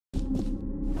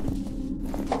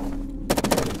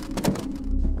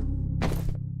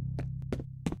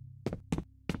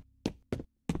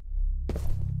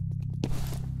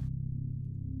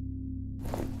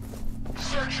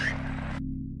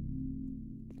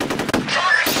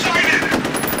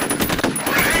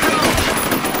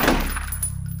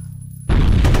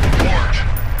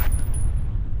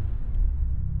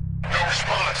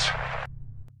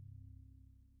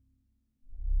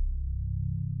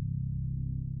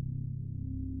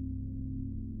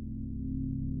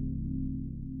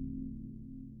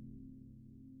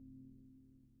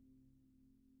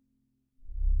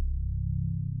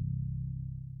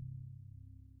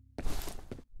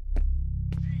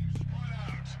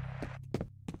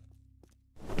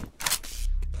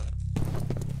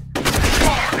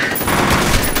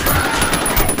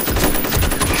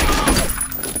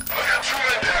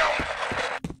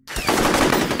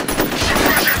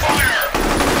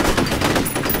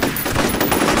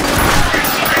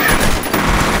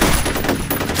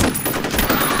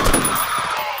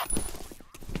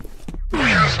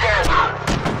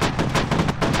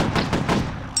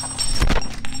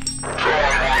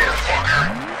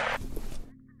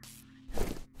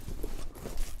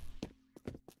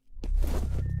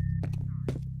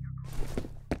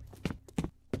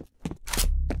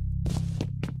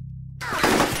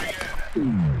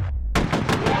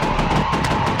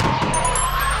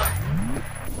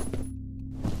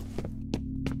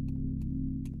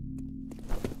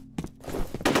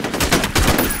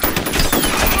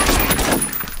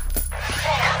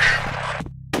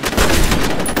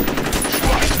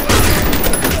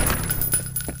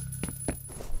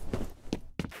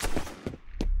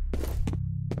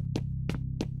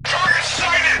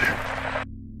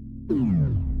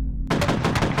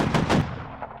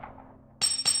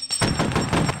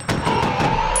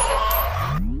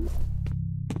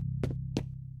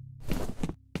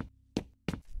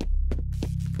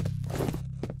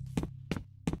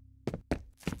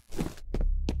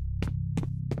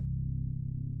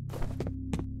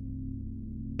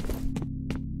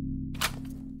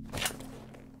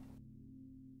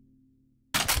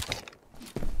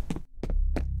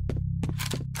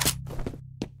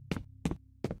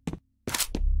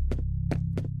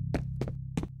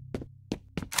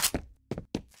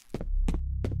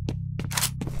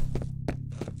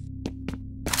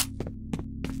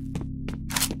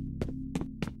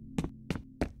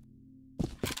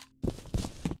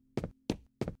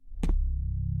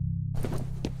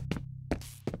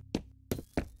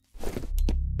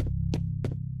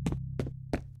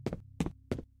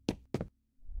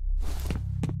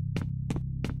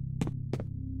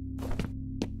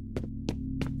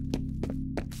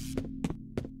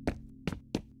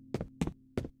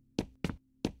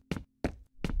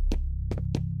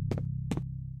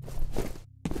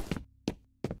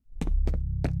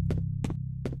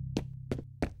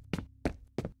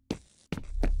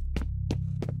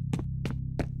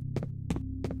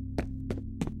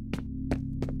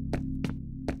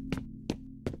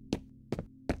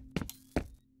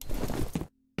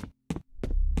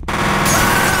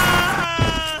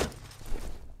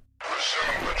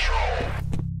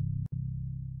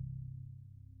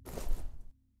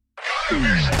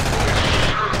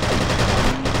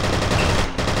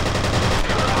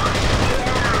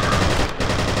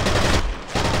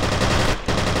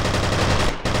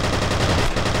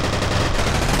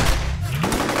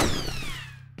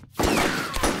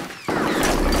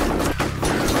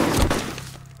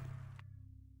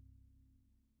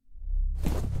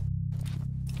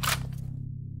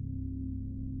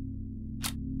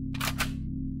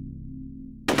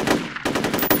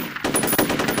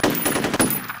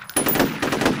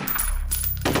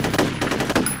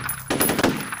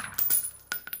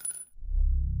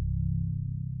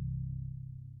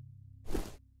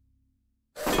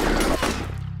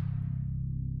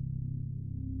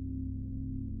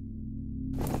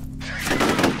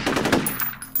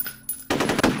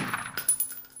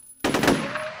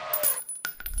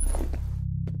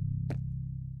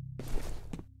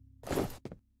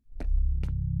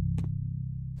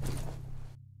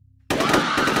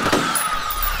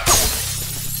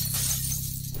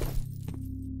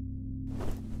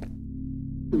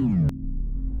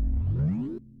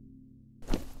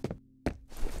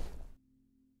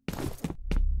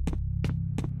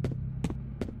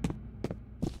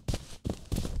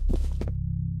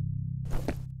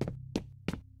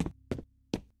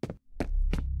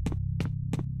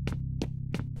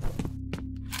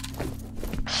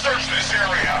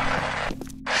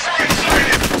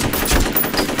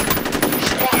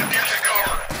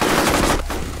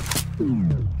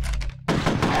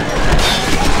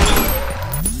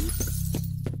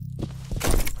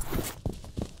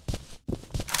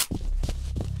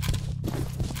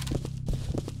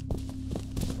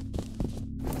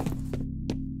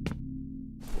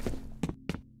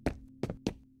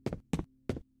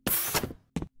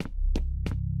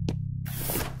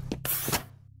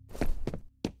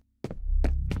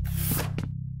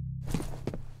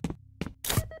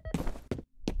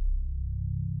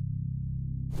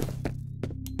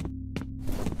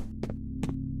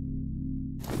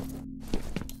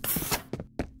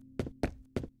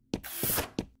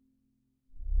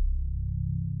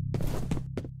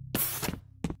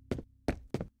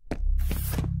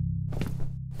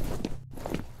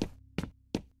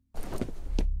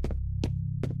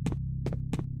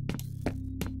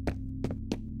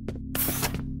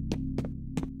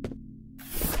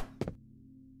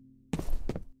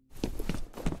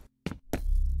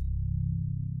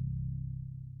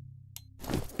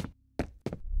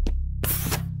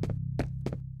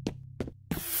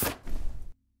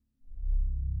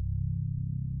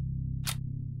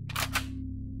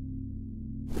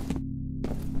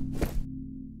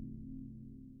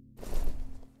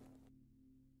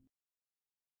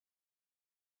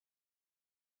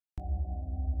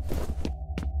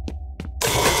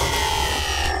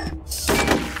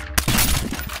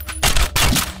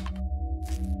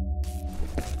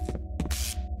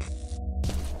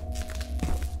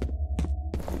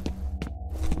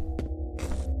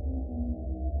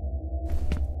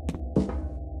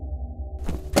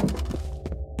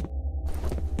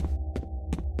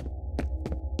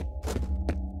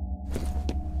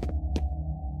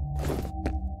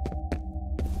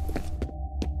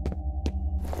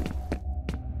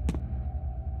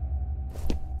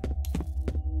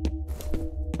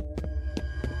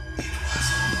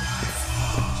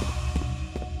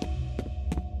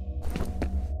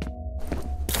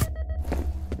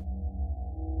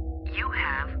You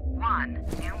have one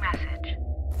new message.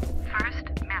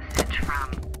 First message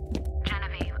from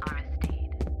Genevieve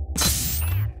Aristide.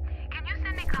 Ian, can you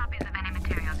send me copies of any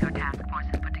materials your task force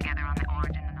has put together on the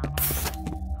origin of novel?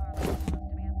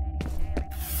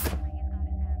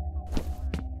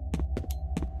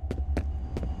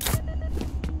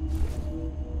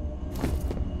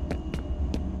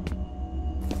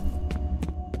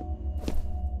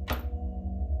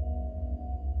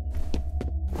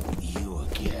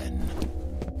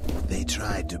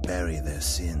 Tried to bury their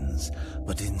sins,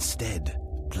 but instead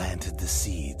planted the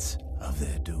seeds of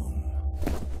their doom.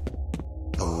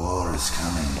 The war is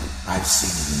coming. I've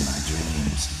seen it in my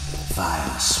dreams.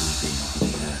 Fire sweeping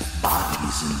over the earth,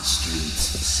 bodies in the streets,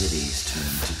 cities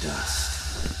turned to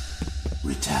dust.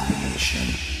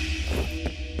 Retaliation.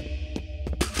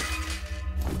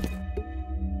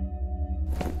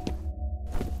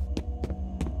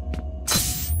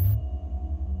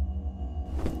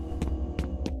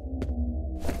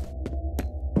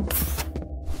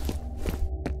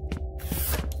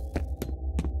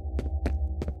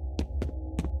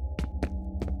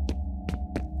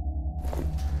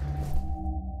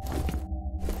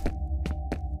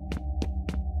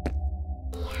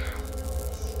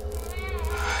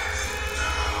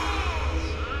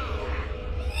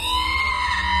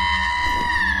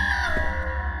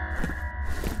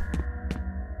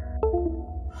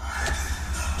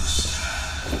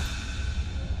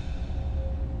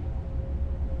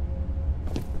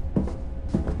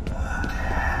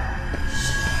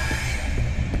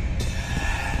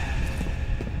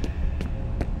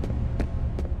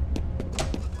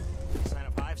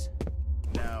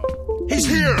 He's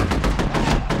here!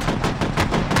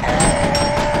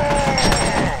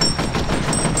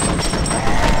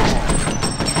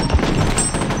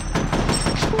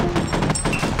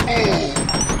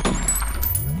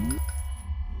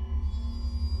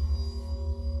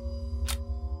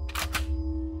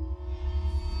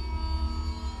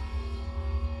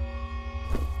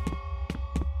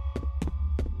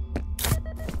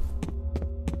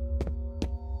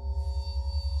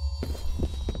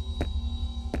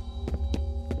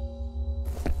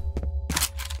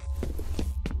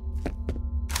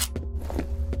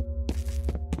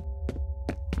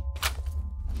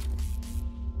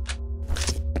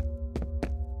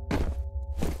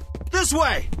 This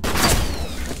way!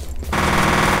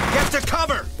 Get to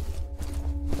cover!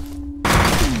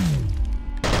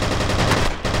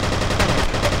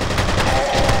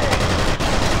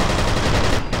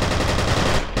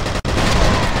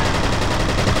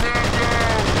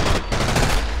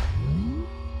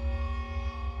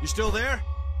 You still there?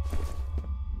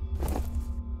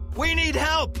 We need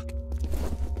help!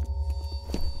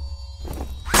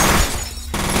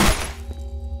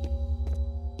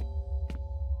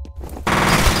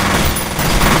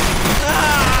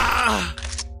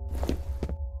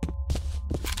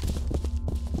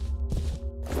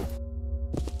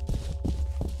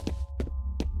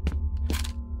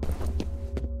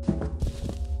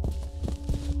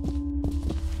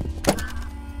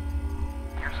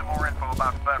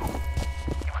 About F.E.A.R.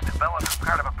 It was developed as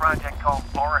part of a project called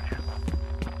Origin.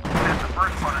 Since the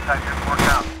first prototype didn't work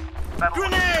out, F.E.A.R.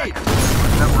 Grenade! was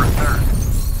December 3rd.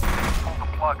 They pulled the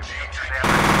plug and future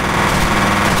damage.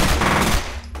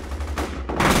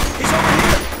 He's over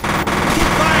here! Keep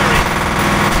firing!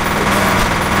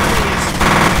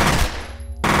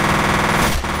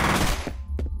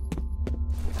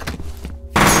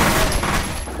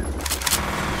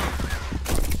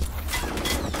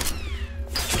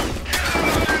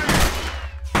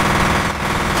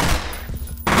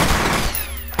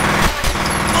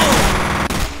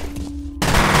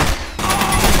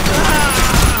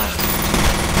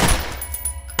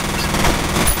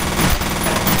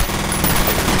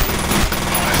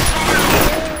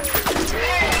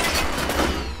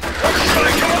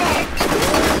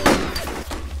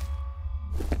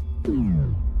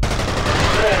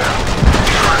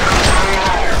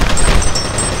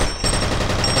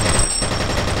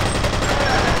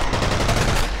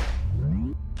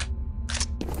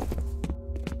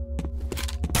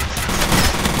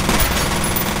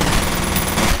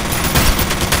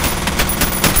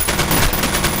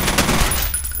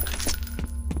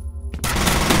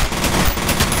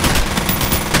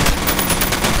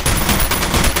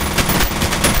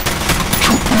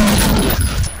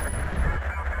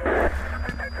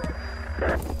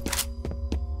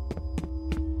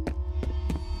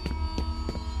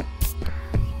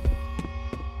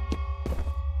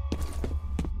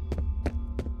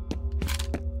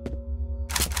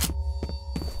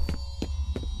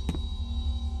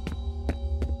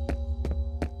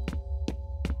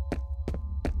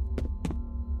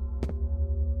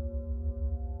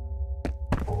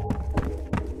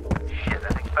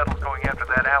 Fettel's going after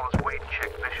that Alice Wade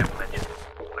chick Bishop mentioned.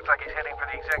 Looks like he's heading for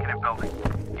the executive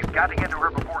building. You've got to get to her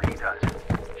before he does.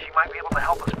 She might be able to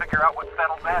help us figure out what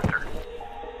Fettel's after.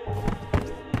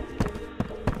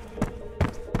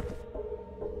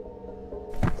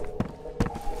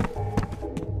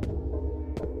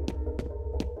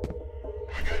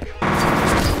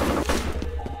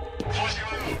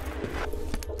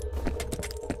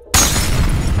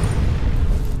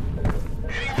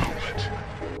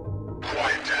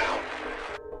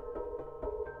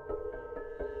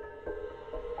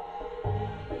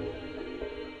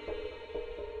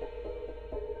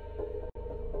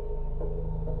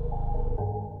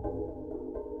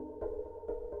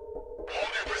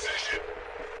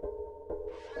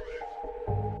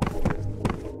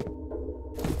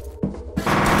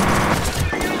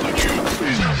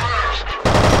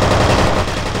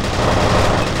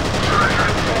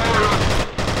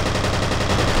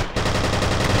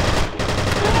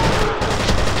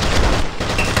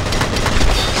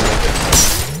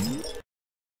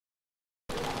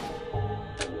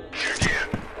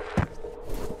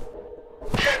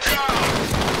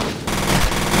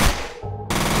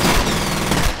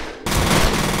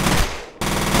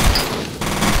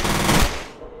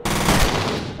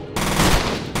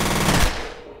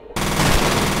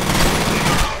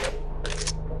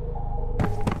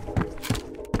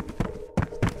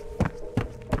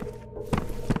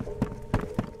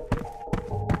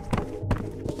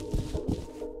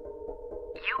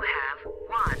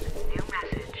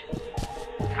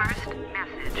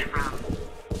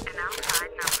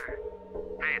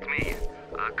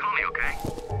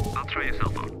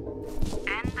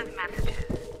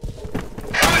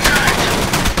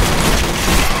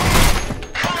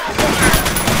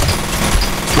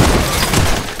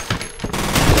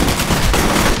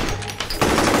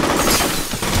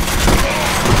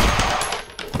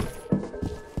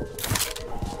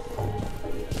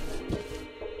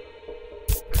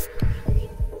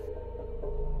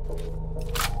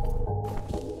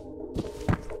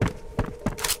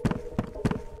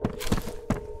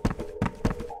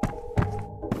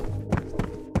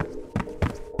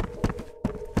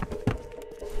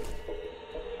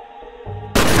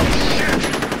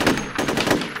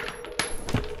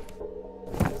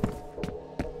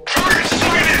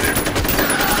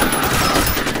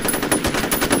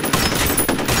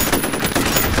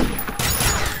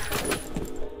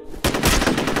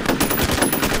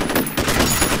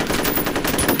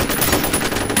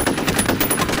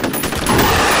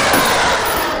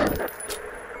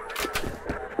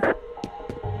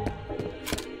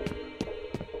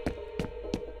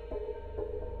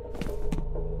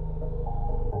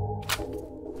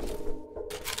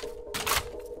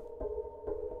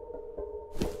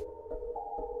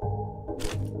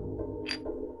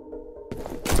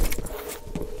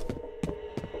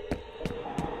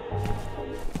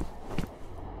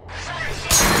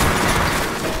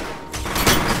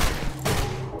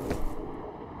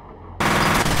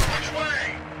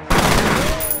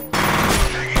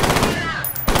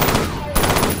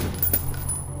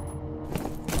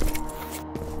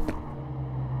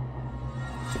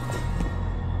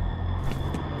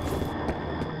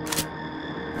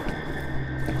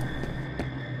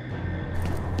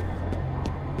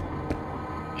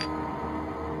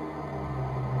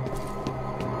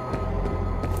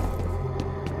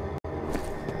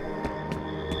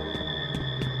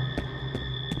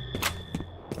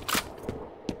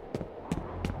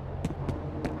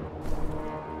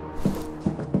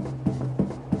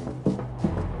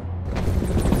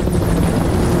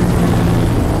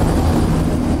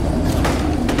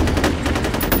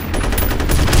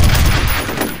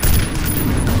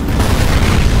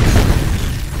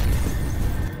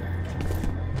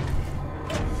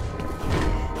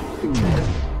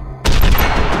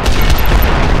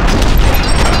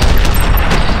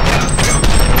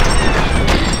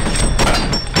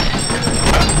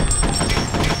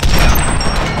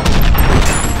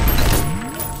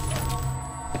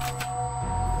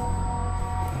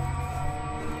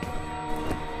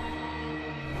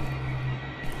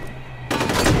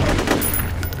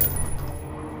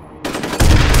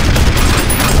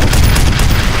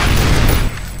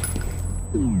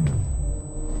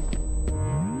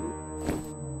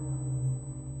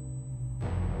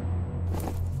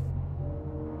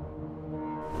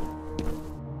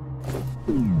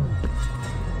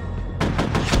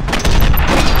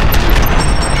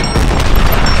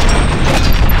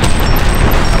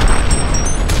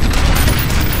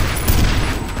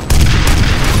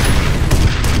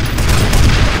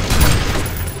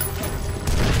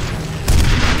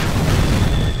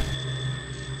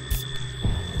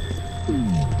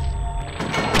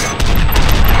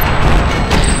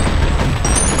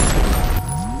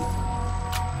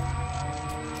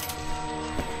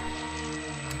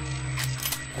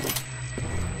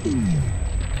 God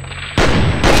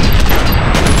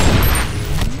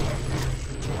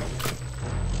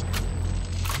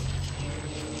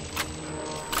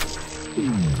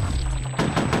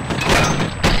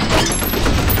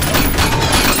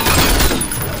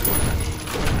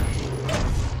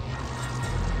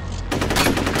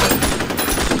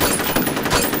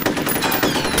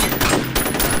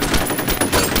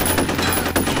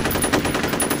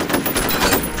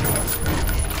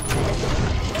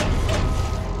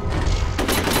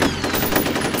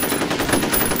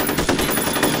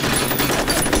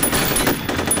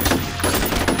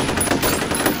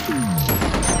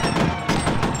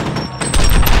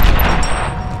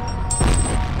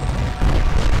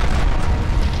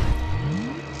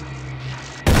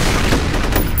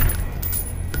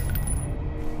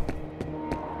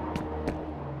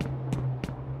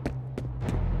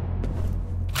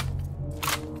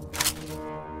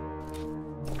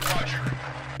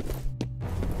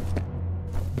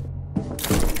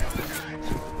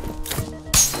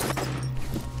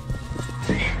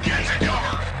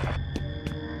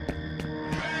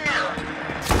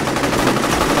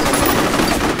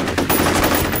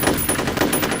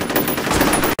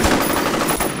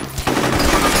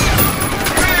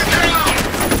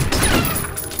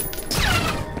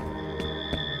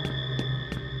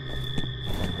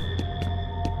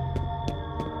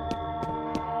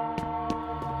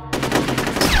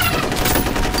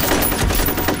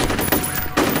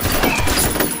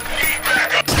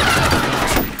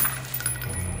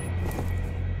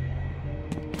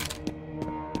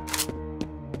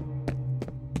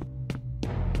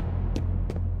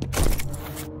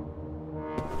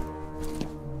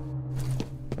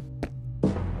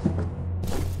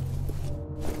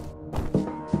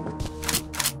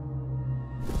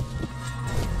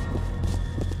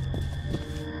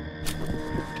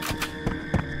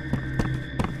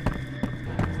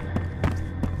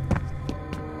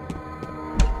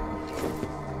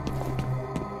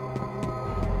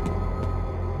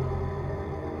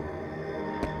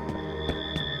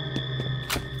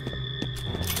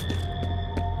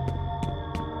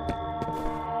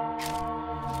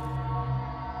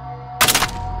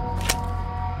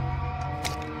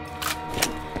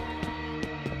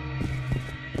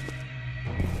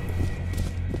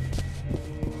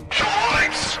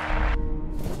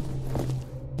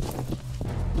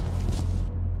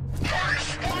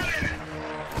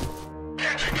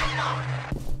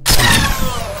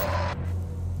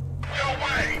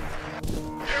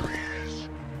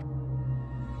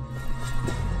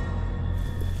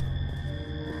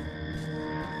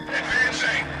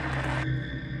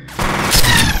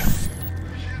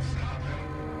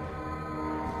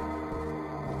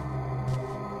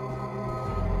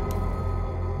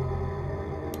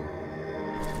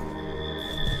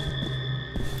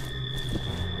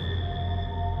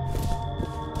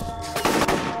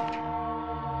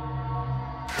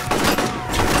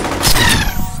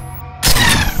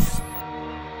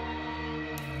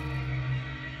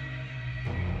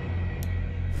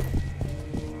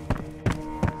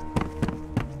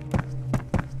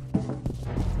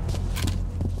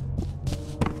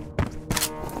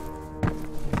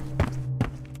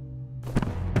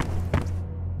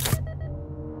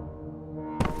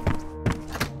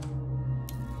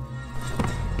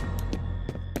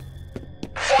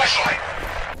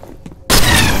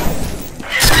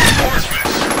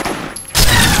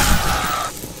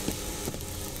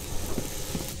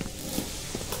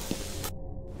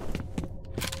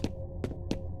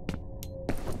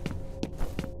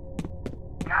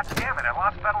damn it, I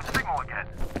lost Federal signal again.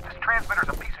 This transmitter's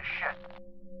a piece of shit.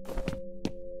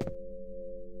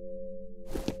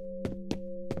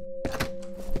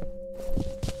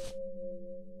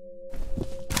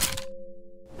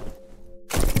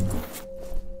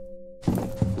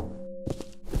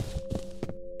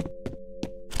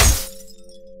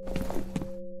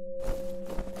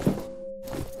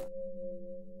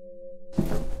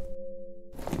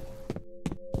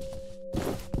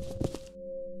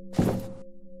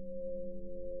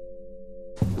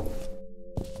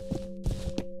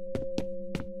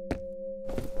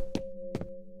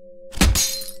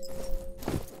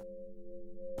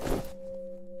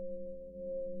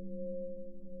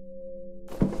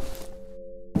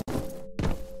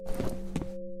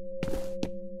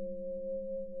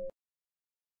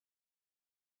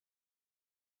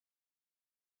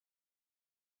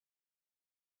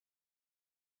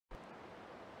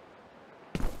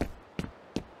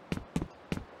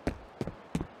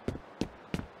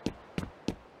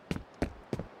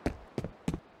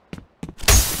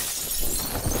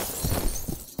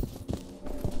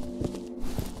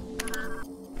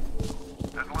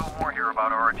 more here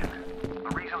about Origin.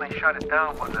 The reason they shut it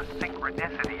down was a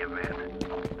synchronicity event.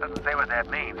 Doesn't say what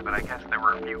that means, but I guess there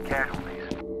were a few casualties.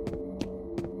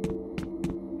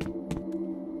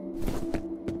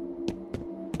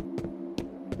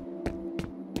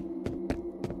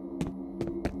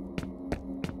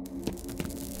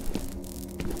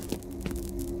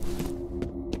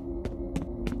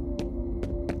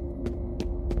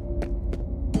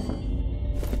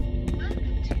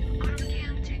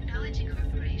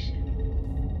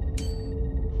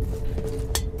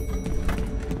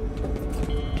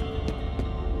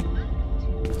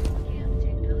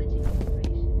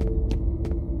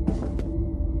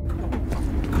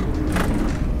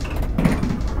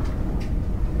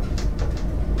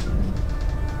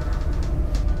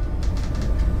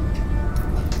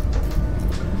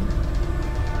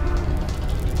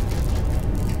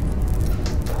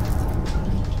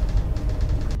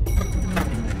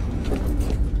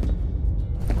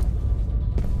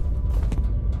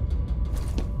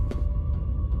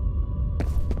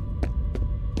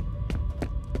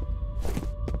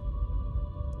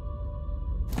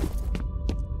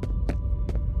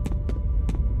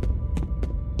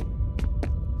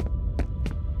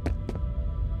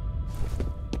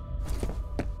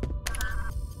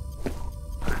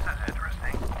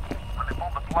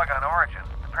 Plug on Origin.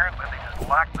 Apparently they just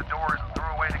locked the doors and threw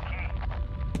away the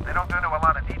key. They don't go into a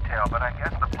lot of detail, but I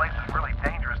guess the place is really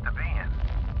dangerous to be in.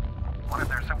 What if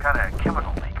there's some kind of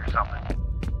chemical leak or something?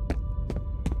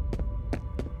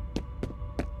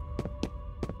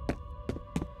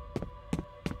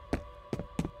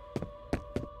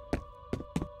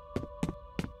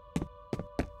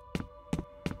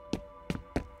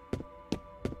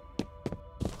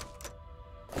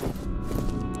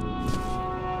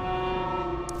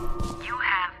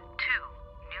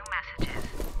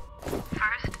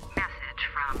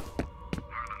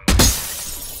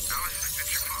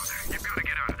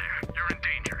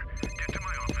 Get to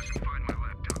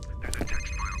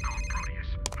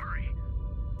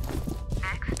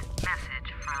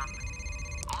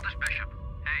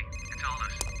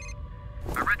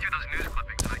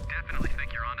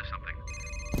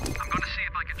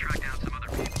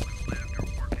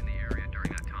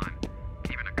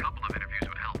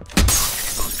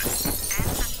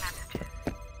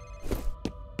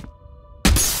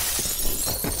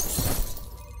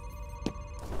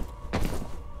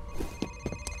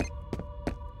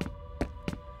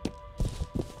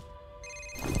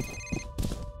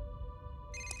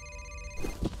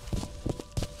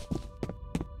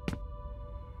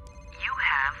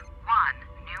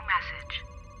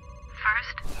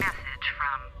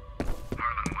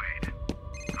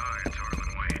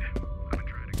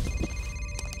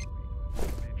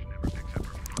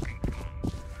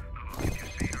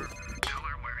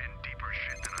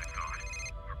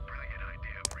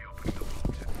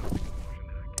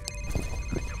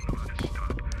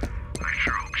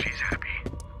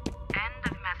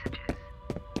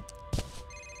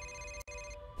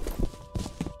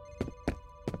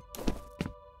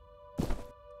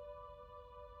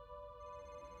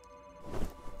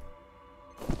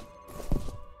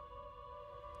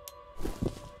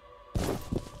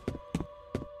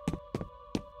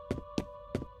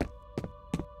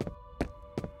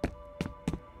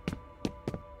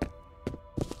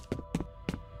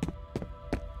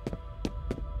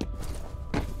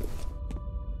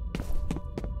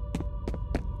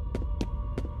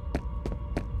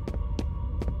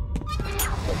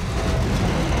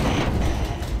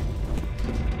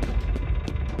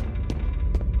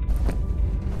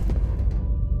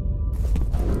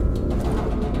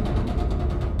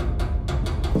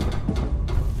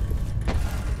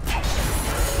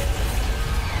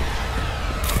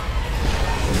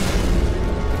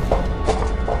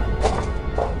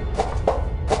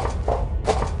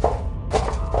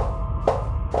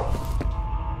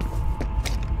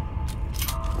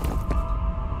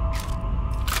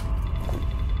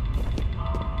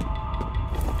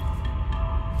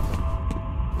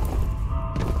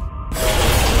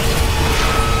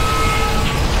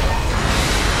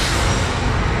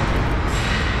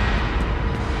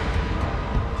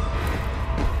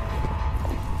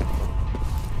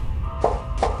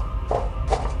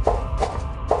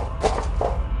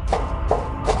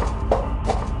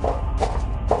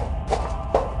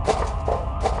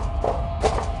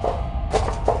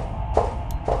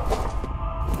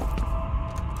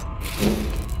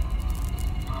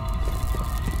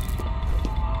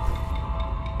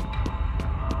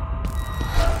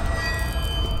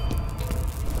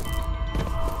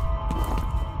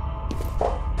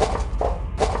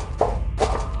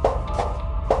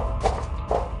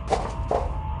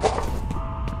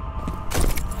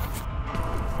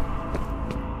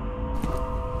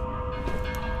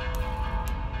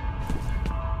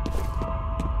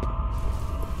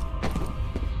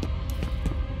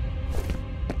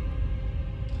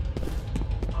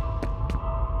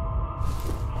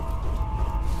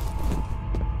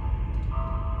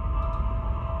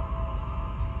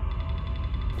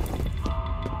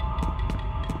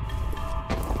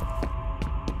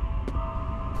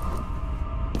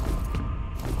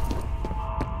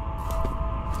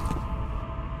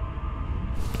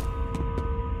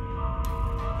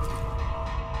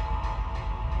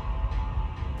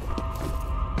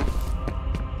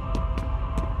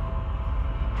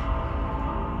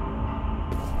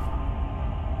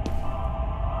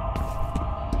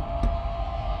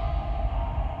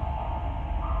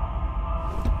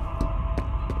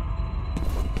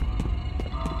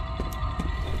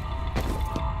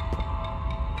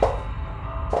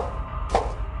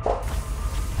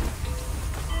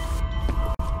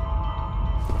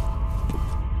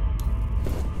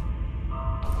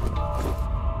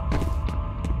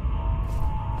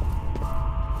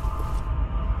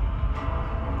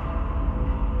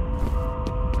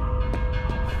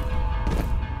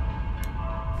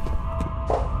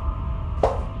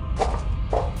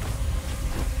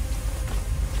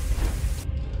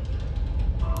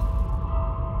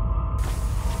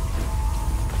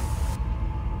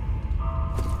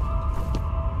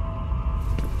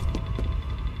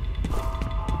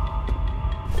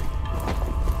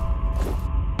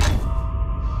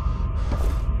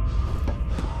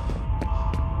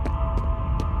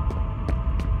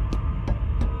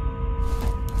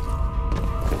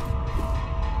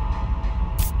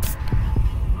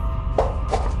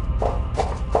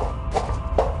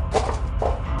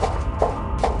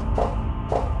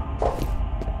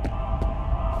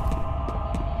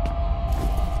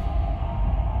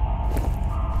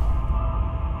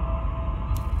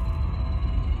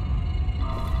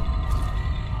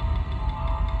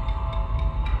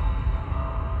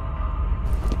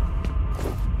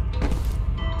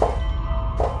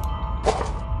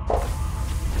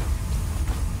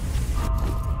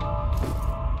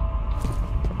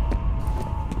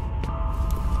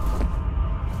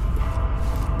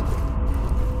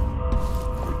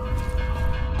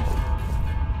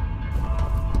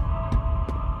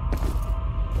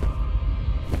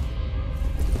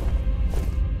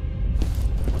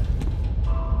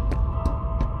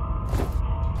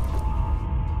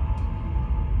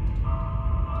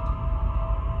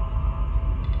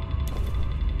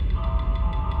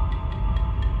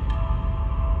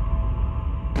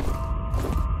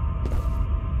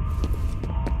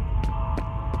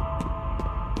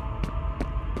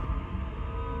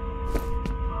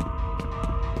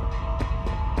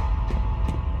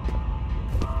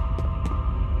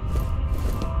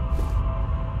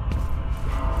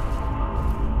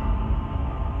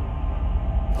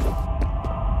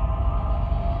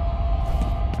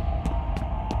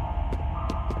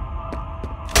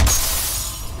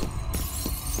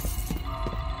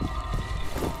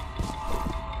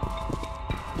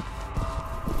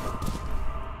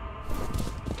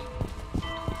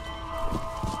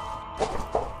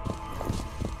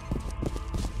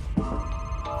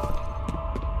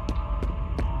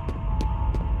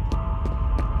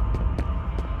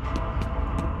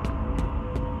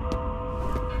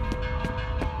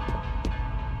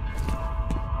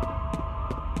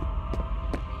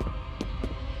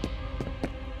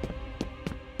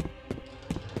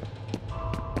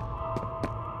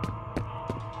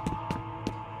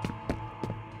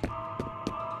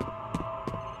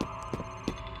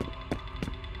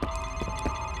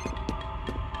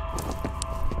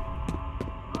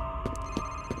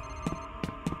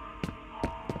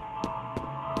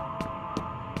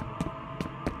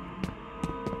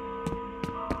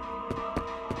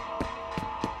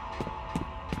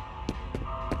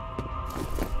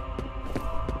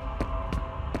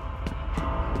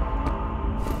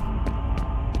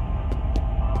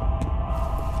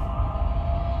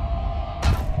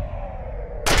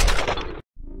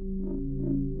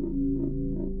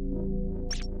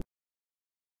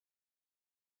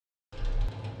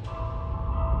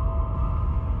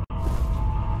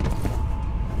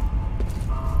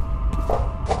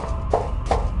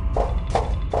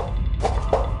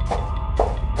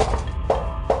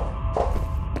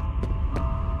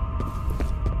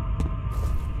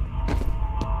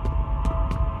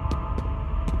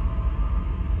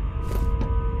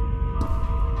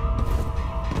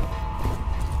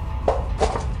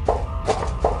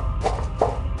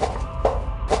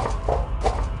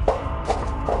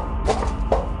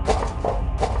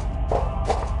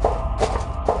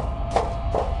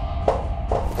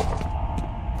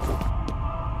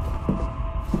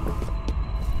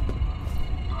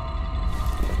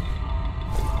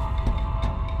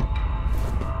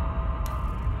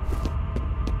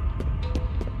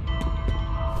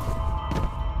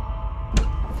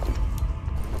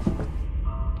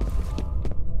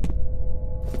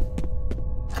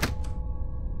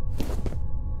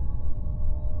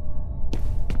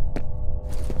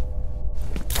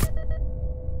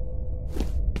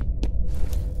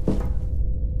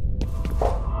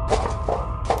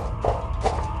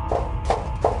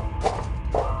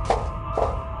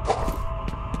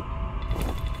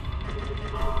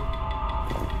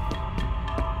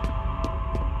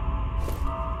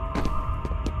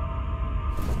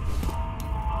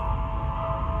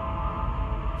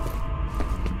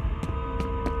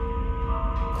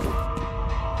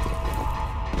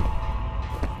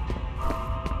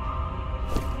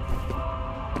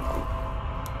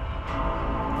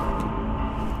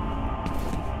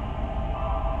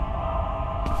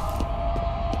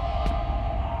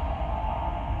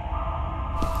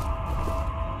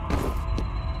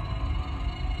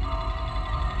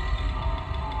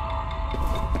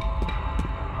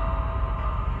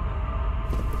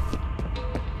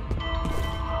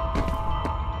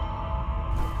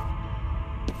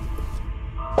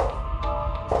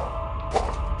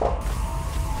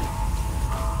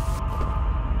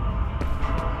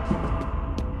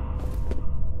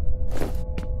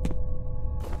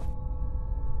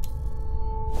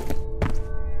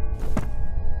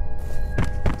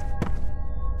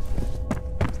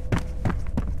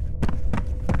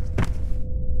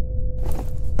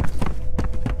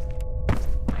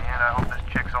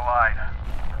identified.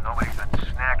 Nobody's been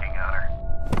snacking on her.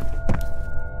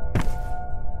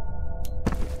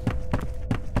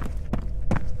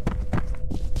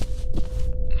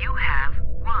 You have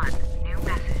one new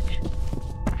message.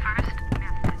 First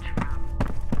message from...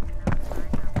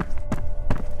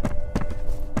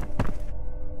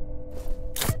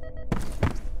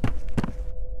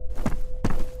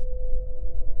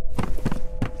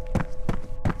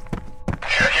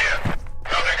 Check in.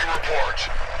 Nothing to report.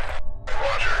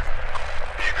 Roger.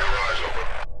 Keep your eyes open.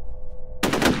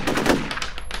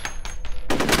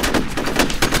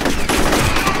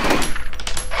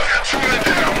 I got two men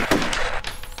down.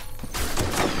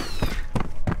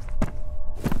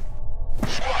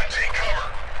 Squad, take cover.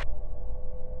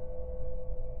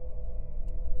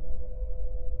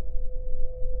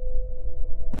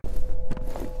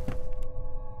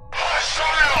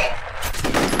 Hostile!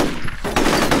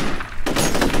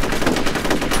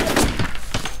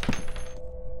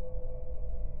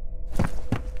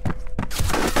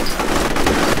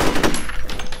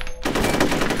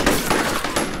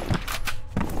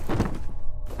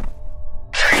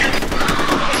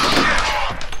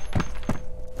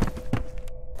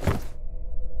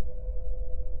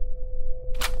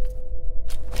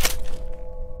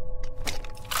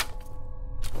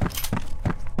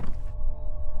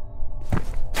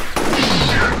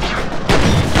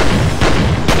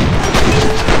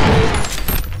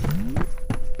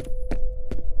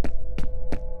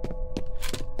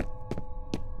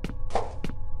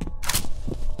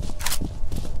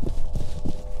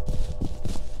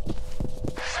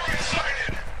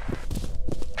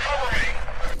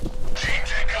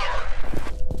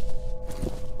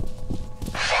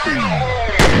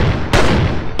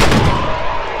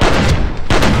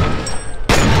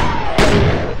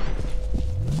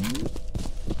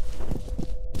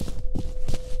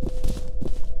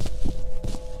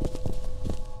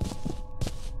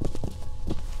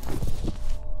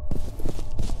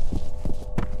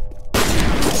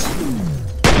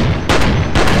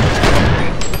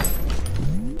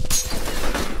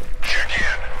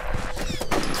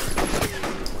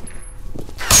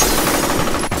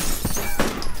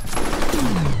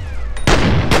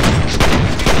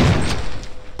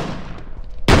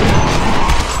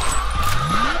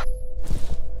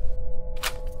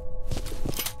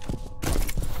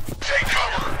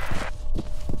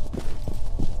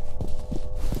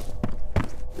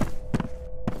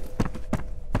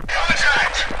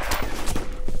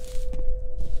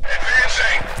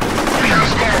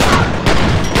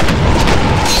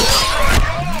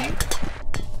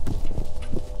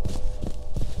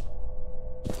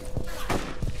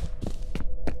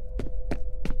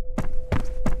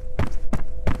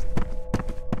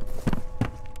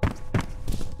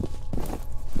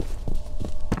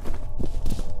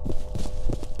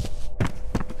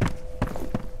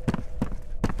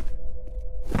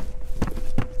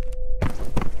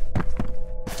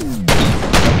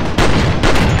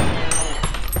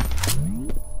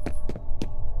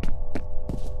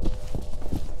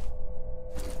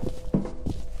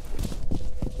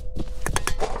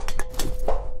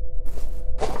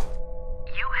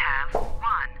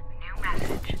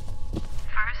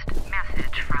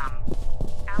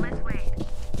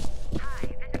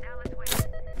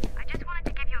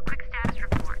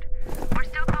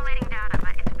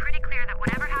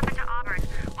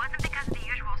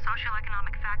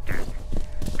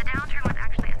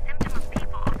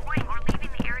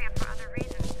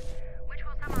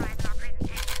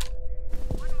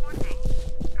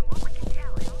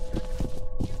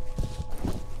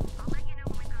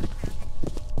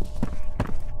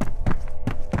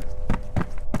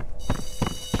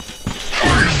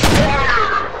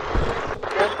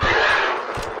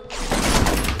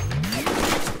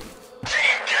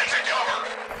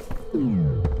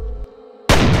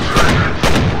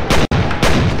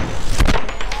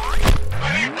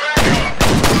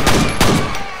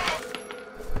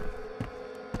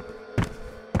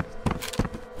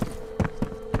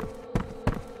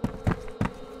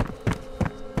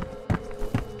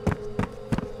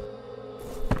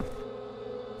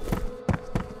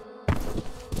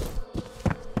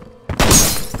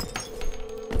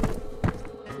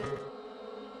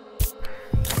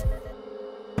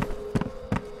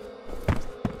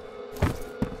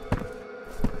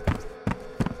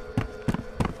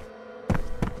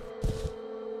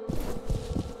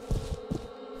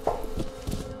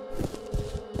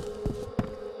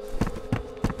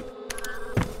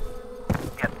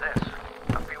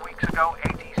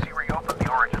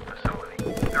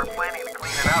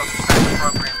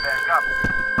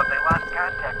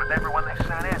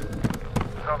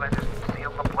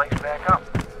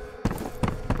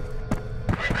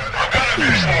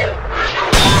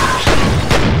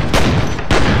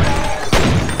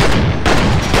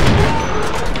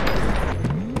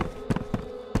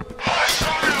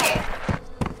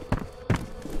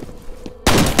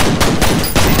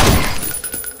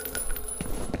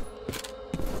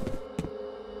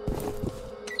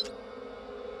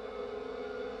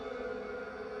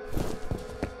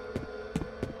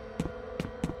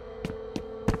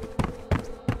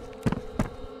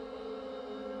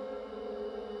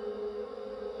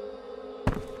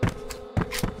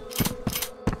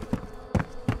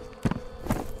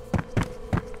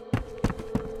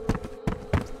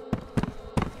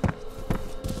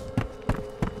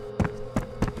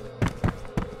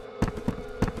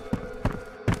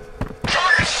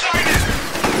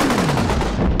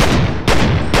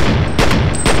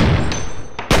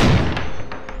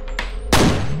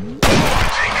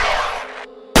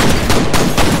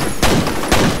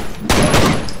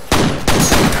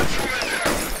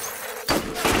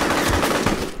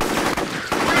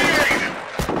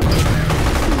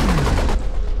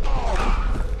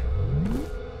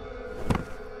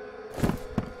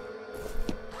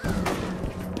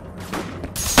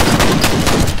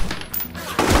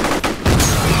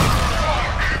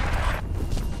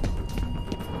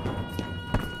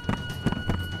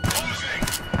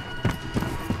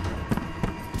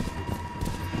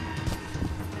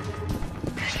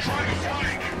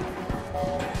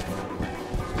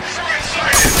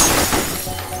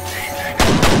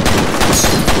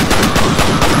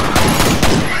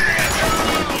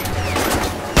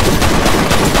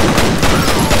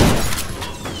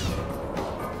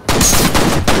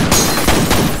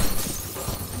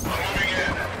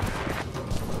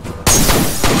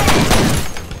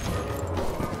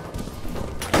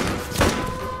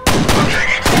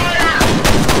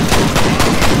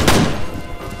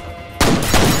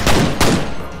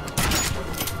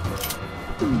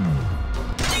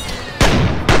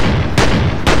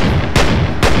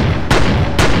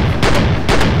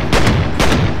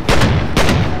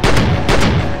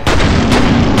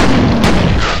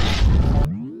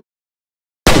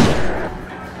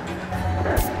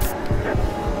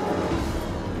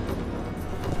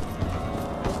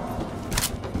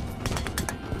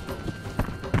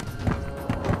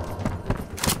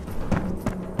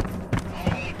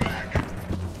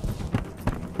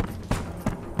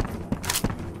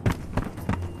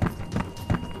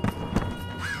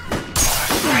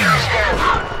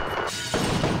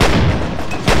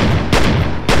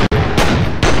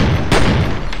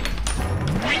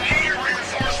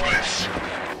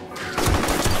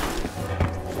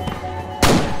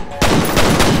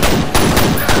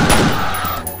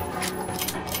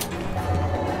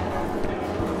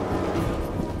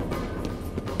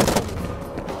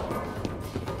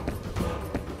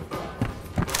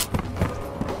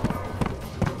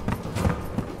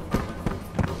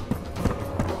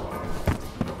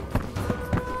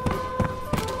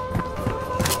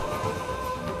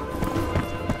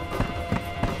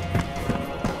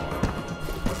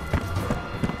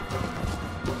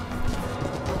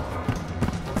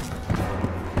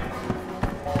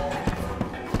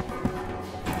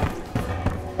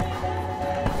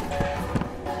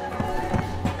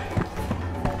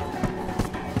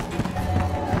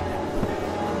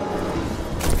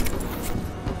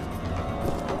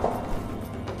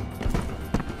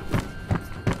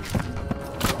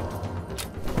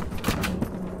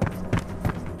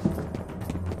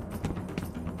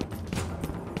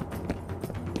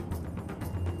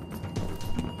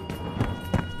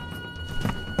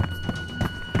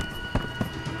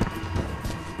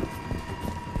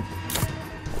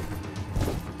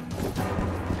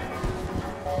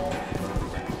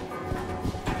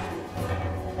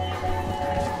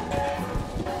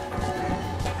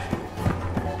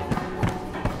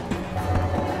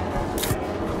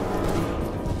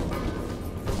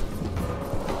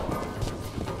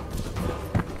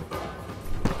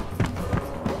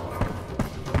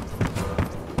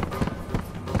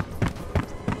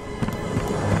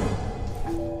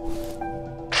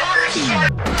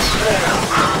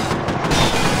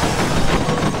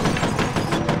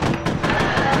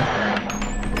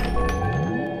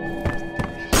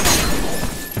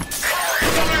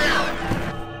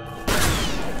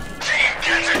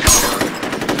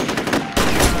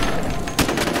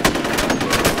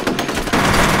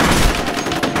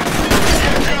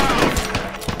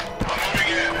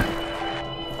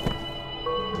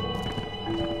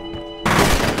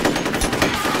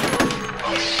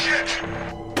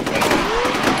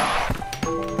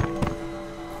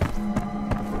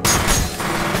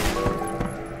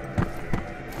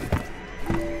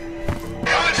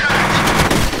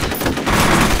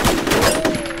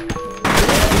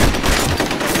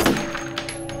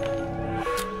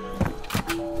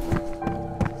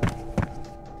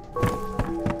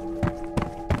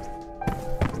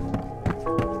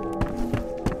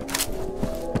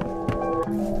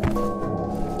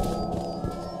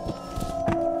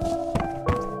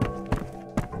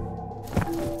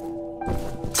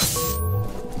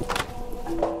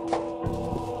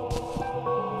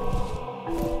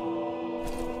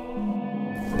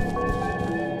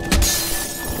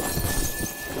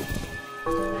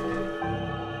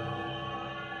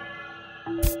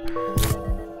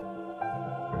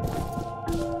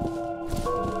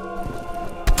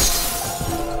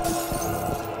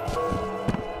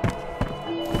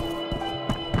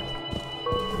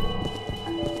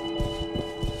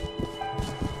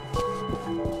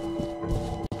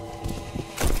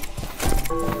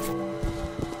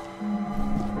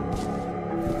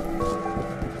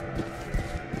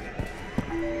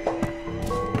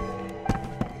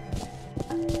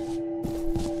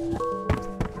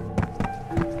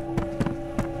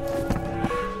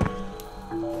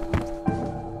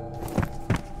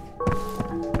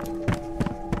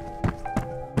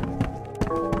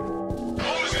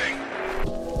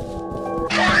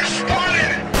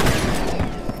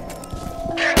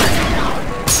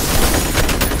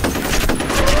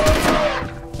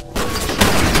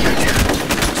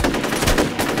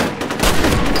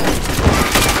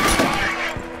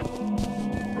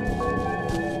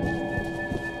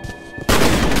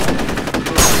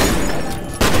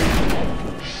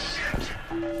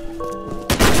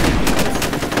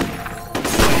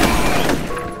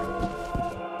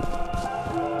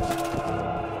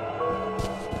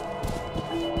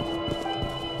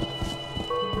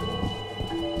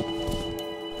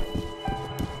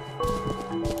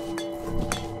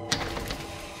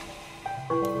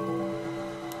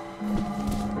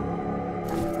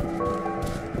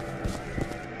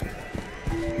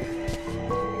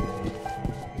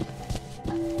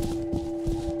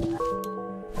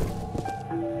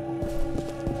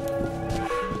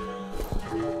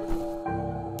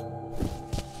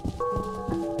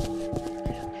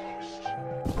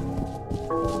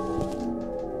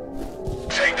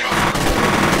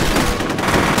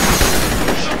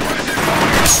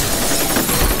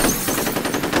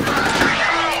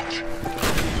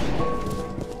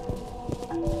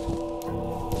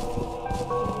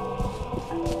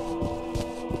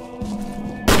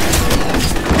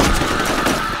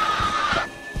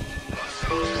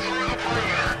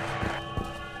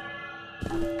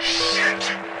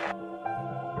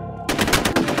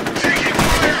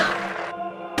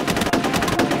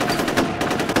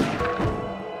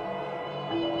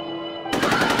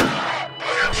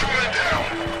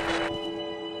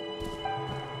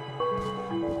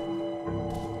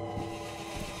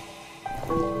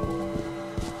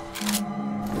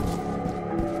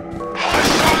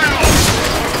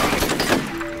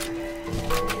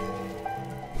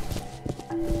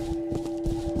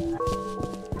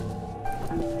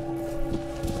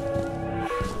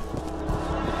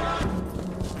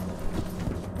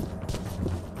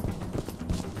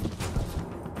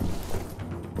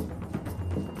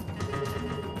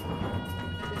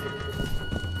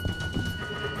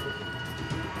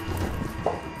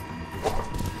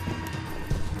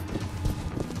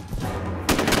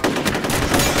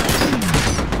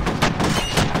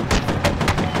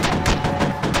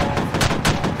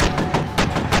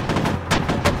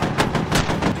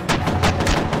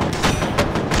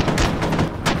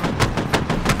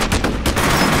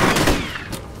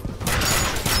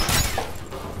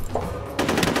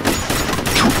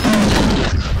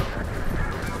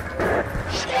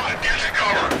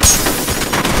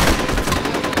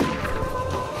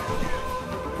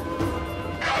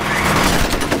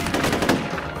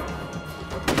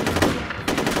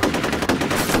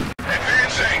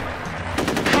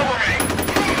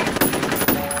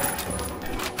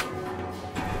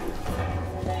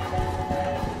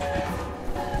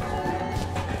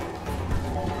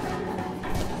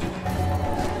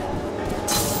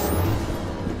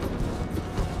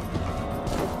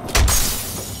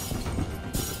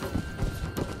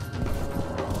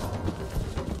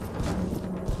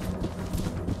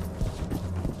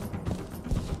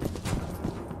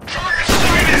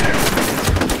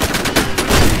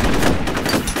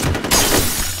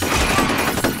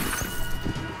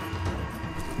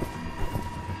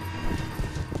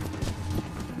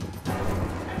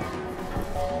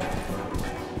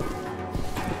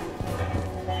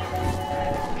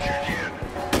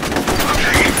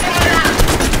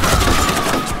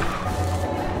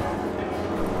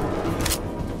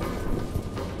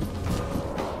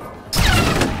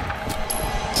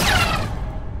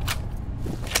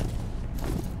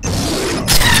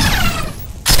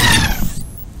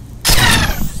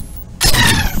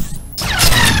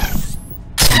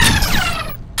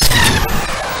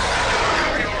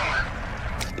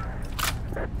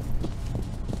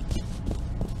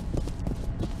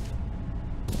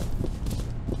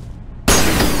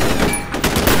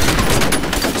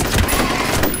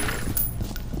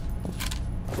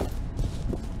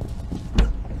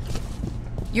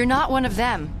 You're not one of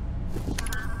them.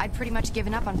 I'd pretty much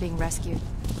given up on being rescued.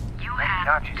 You Thank have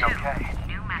God she's okay.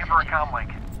 new Give her a messages. comm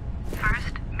link.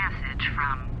 First message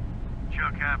from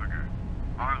Chuck Habiger.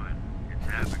 Harlan, it's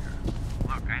Habiger.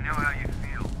 Look, I know how you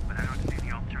feel, but I don't see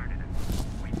the alternative.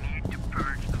 We need to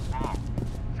purge the vault.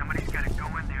 Somebody's got to go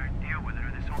in there and deal with it,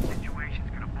 or this whole situation's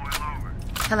gonna boil over.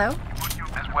 Hello?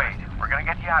 Miss Wade, we're gonna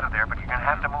get you out of there, but you're gonna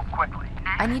have to move quickly.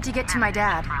 I need to get to my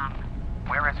dad. from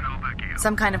Where is he?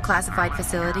 Some kind of classified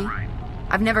facility.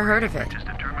 I've never heard of it.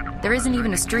 There isn't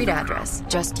even a street address,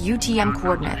 just UTM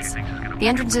coordinates. The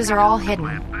entrances are all hidden,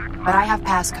 but I have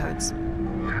passcodes.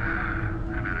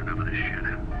 I've had enough of this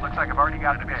shit. Looks like I've already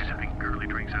got the data. Sipping girly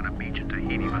drinks on a beach in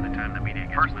Tahiti by the time the media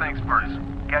gets First things first,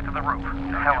 get to the roof.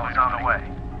 The heli's on the way.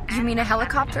 You mean a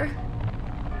helicopter?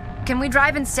 Can we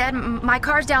drive instead? My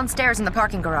car's downstairs in the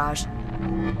parking garage.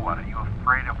 What, are you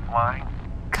afraid of flying?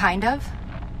 Kind of?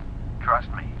 Trust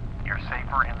me, you're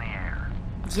safer in the air.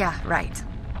 Yeah, right.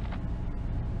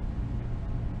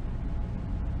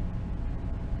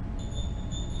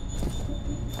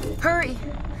 Hurry!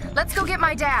 Let's go get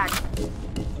my dad!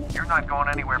 You're not going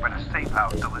anywhere but a safe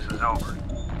house till this is over.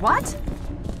 What?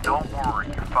 Don't worry,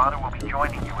 your father will be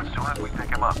joining you as soon as we pick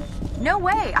him up. No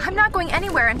way! I'm not going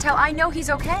anywhere until I know he's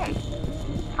okay.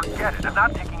 Forget it, I'm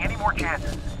not taking any more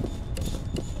chances.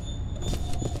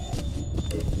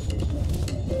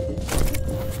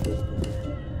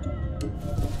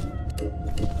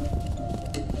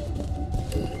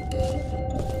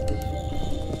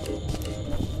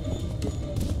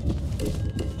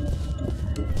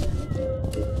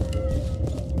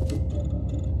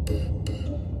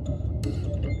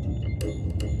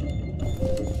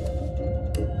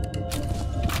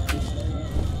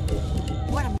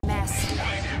 What a mess.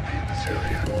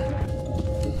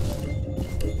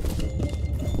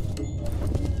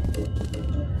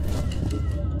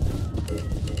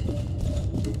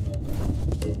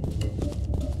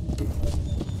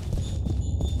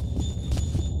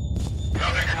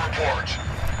 Nothing to report.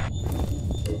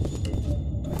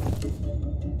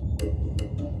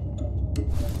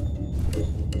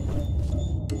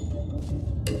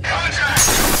 Contact!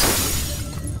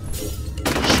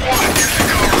 SWAT, get to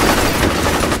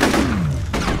cover!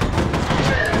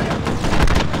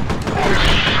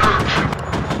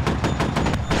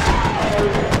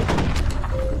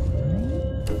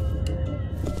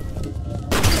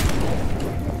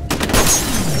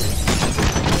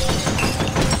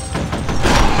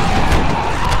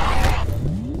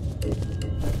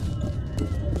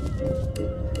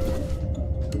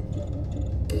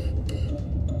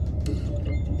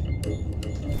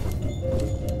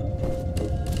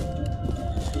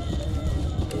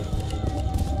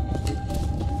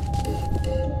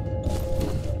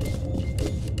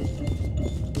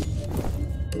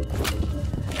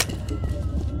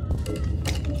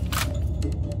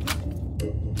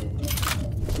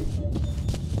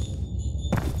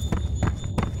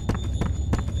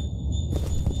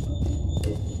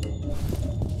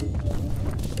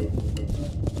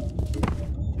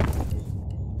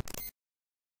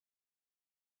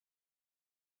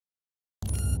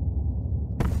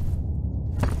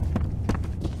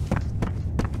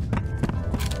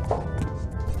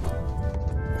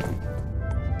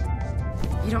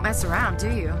 You don't mess around, do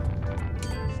you?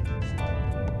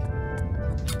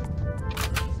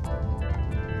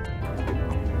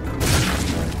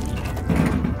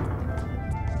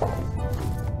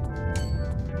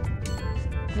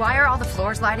 Why are all the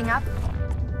floors lighting up?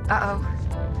 Uh-oh.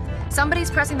 Somebody's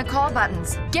pressing the call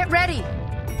buttons. Get ready!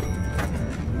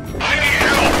 I need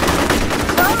help!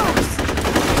 Close!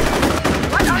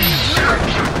 What are you doing?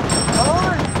 Hold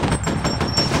on.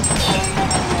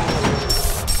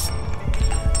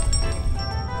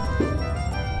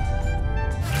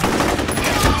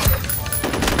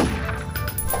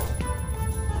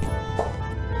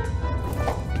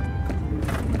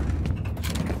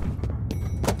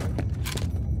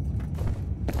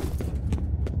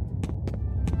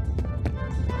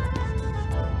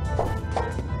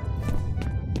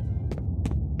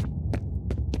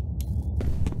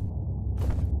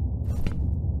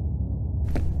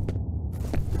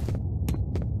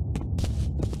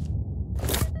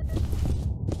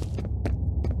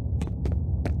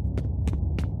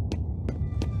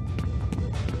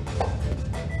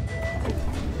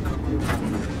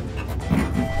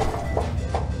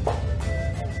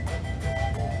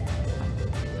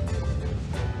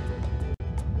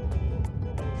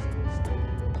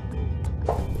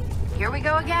 Here we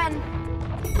go again.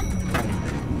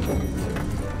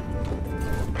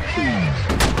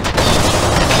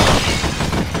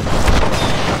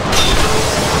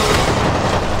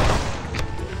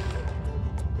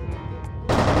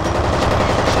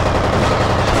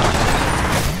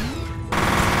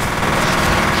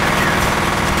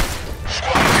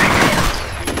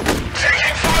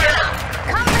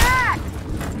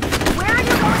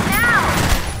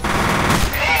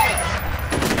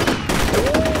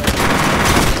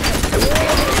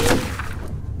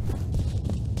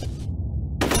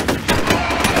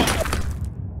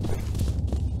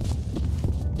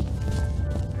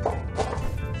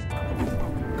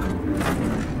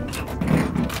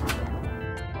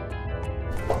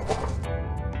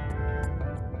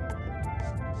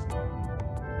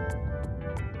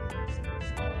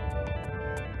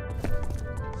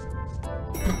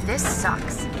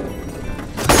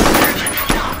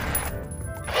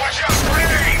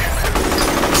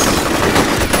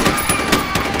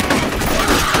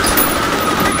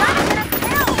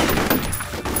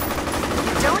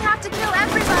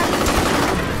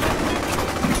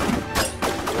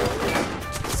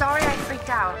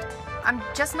 out. I'm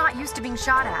just not used to being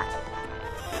shot at.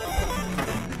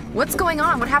 What's going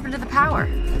on? What happened to the power?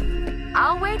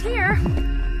 I'll wait here.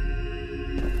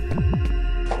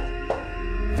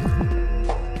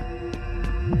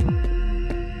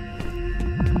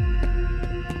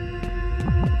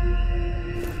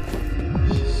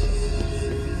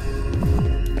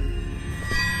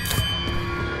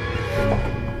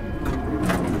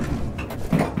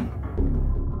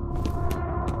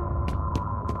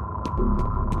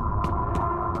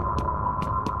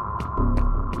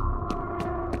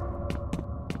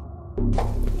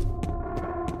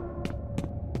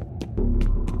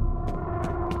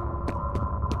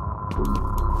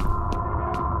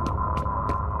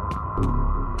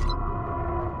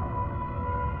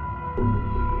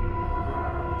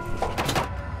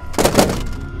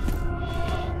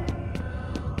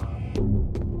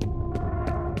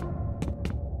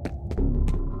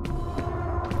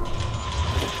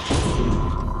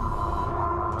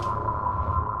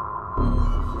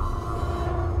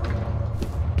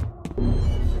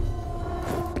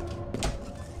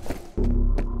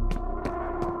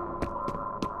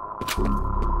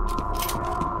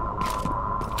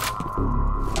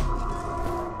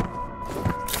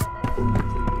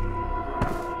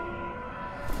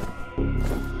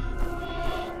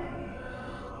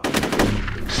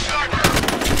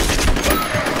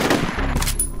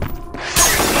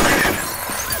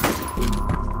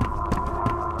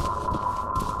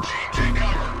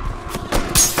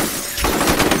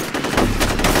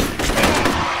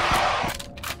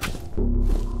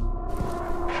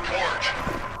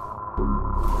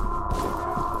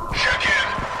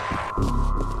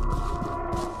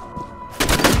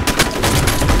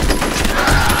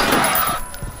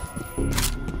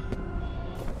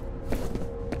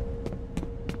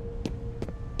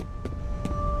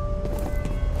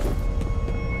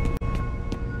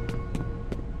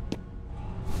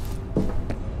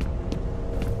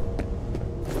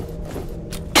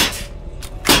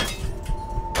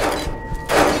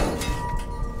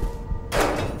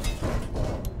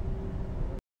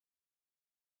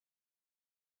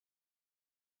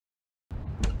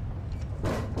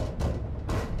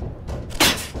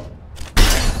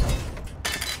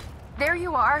 There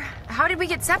you are. How did we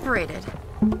get separated?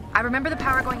 I remember the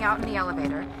power going out in the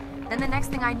elevator. Then the next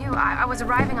thing I knew, I was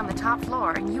arriving on the top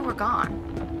floor and you were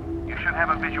gone. You should have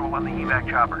a visual on the evac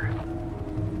chopper.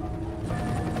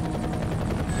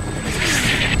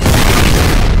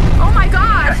 Oh my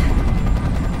god!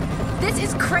 This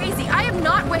is crazy. I am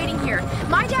not waiting here.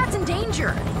 My dad's in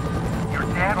danger. Your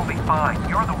dad will be fine.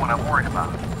 You're the one I'm worried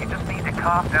about. You just need to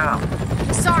calm down.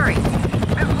 Sorry.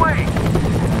 This way!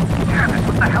 Damn it,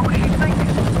 what the hell is she thinking?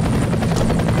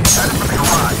 That is from the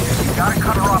garage. You gotta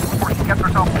cut her off before she gets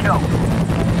herself killed.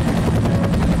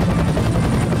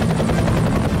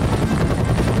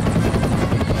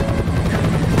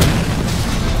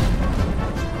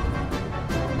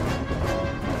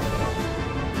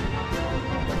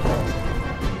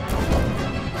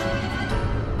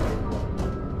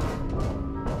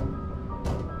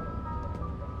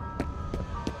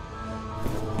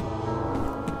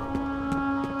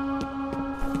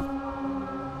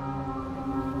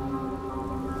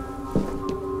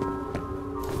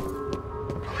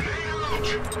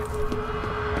 Out!